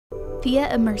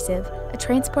Theia Immersive, a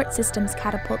transport systems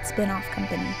catapult spin-off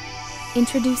company.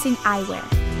 Introducing Eyeware,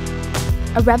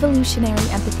 a revolutionary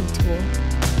empathy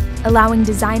tool, allowing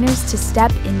designers to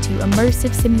step into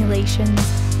immersive simulations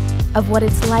of what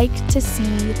it's like to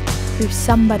see through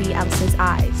somebody else's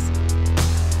eyes.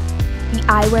 The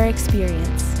Eyeware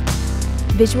experience.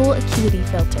 Visual acuity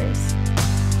filters.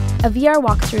 A VR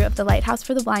walkthrough of the Lighthouse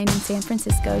for the Blind in San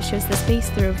Francisco shows the space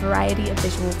through a variety of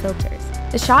visual filters.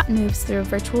 The shot moves through a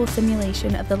virtual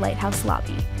simulation of the lighthouse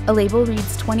lobby. A label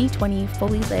reads 2020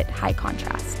 fully lit high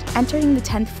contrast. Entering the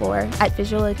 10th floor at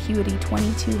visual acuity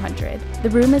 2200, the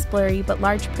room is blurry but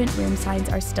large print room signs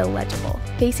are still legible.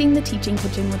 Facing the teaching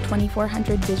kitchen with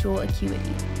 2400 visual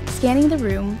acuity. Scanning the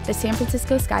room, the San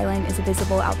Francisco skyline is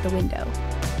visible out the window.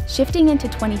 Shifting into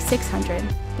 2600,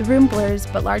 the room blurs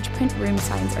but large print room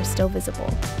signs are still visible.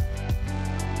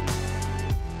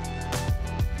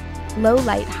 Low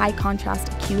light, high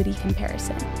contrast acuity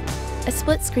comparison. A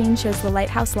split screen shows the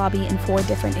lighthouse lobby in 4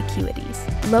 different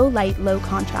acuities. Low light, low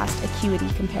contrast acuity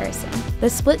comparison. The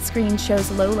split screen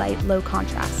shows low light, low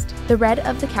contrast. The red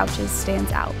of the couches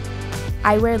stands out.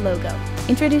 Eyeware logo.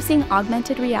 Introducing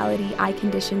augmented reality eye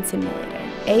condition simulator.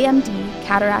 AMD,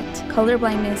 cataract, color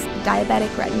blindness, diabetic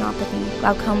retinopathy,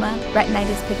 glaucoma,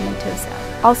 retinitis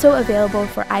pigmentosa. Also available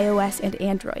for iOS and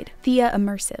Android. Theia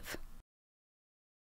Immersive.